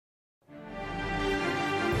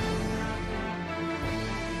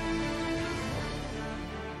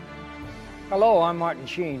Hello, I'm Martin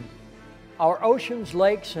Sheen. Our oceans,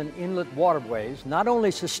 lakes, and inlet waterways not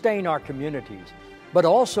only sustain our communities, but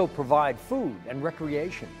also provide food and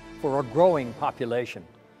recreation for a growing population.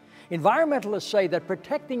 Environmentalists say that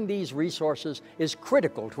protecting these resources is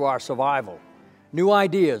critical to our survival. New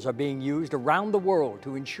ideas are being used around the world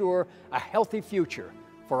to ensure a healthy future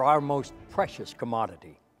for our most precious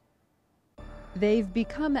commodity. They've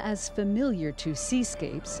become as familiar to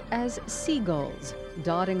seascapes as seagulls,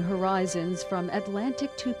 dotting horizons from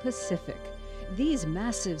Atlantic to Pacific. These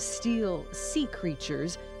massive steel sea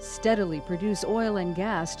creatures steadily produce oil and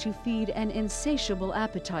gas to feed an insatiable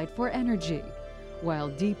appetite for energy, while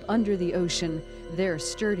deep under the ocean, their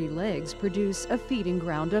sturdy legs produce a feeding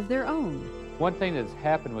ground of their own. One thing that's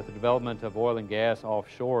happened with the development of oil and gas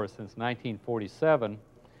offshore since 1947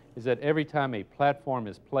 is that every time a platform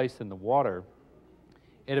is placed in the water,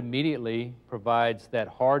 it immediately provides that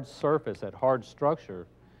hard surface, that hard structure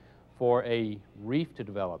for a reef to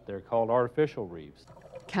develop. They're called artificial reefs.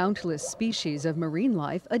 Countless species of marine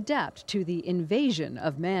life adapt to the invasion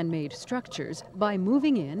of man-made structures by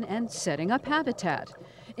moving in and setting up habitat.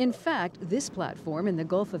 In fact, this platform in the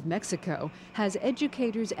Gulf of Mexico has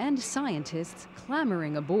educators and scientists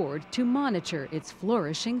clamoring aboard to monitor its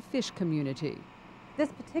flourishing fish community.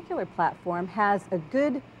 This particular platform has a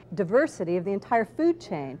good diversity of the entire food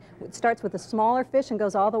chain. It starts with the smaller fish and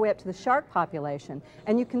goes all the way up to the shark population.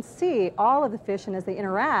 And you can see all of the fish, and as they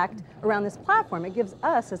interact around this platform, it gives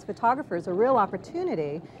us as photographers a real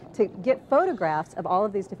opportunity to get photographs of all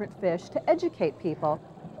of these different fish to educate people.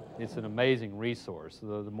 It's an amazing resource.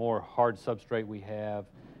 The more hard substrate we have,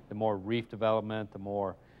 the more reef development, the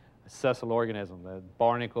more sessile organism, the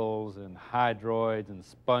barnacles and hydroids and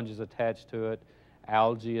sponges attached to it,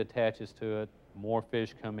 algae attaches to it, more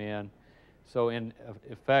fish come in. So in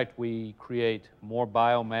effect, we create more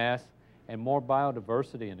biomass and more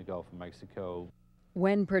biodiversity in the Gulf of Mexico.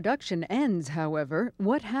 When production ends, however,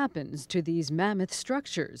 what happens to these mammoth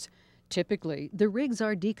structures? Typically, the rigs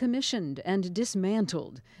are decommissioned and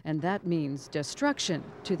dismantled, and that means destruction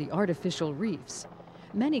to the artificial reefs.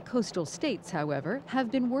 Many coastal states, however, have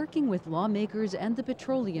been working with lawmakers and the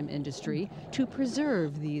petroleum industry to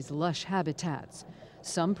preserve these lush habitats.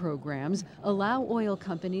 Some programs allow oil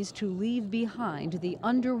companies to leave behind the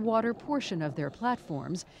underwater portion of their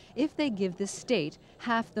platforms if they give the state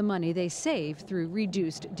half the money they save through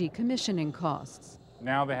reduced decommissioning costs.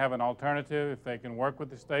 Now they have an alternative if they can work with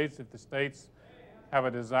the states. If the states have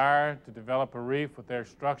a desire to develop a reef with their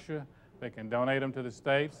structure, they can donate them to the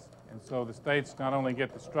states. And so the states not only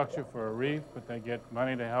get the structure for a reef, but they get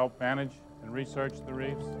money to help manage and research the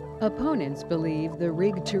reefs. Opponents believe the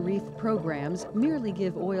rig-to-reef programs merely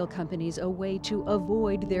give oil companies a way to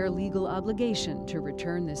avoid their legal obligation to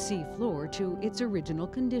return the sea floor to its original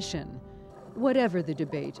condition. Whatever the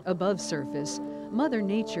debate above surface, Mother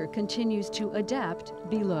Nature continues to adapt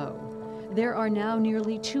below. There are now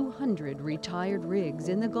nearly 200 retired rigs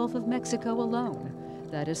in the Gulf of Mexico alone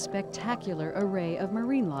that a spectacular array of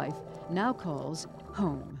marine life now calls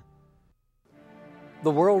home.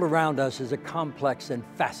 The world around us is a complex and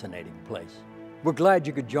fascinating place. We're glad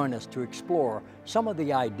you could join us to explore some of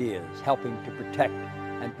the ideas helping to protect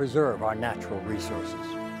and preserve our natural resources.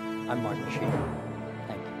 I'm Martin Sheen.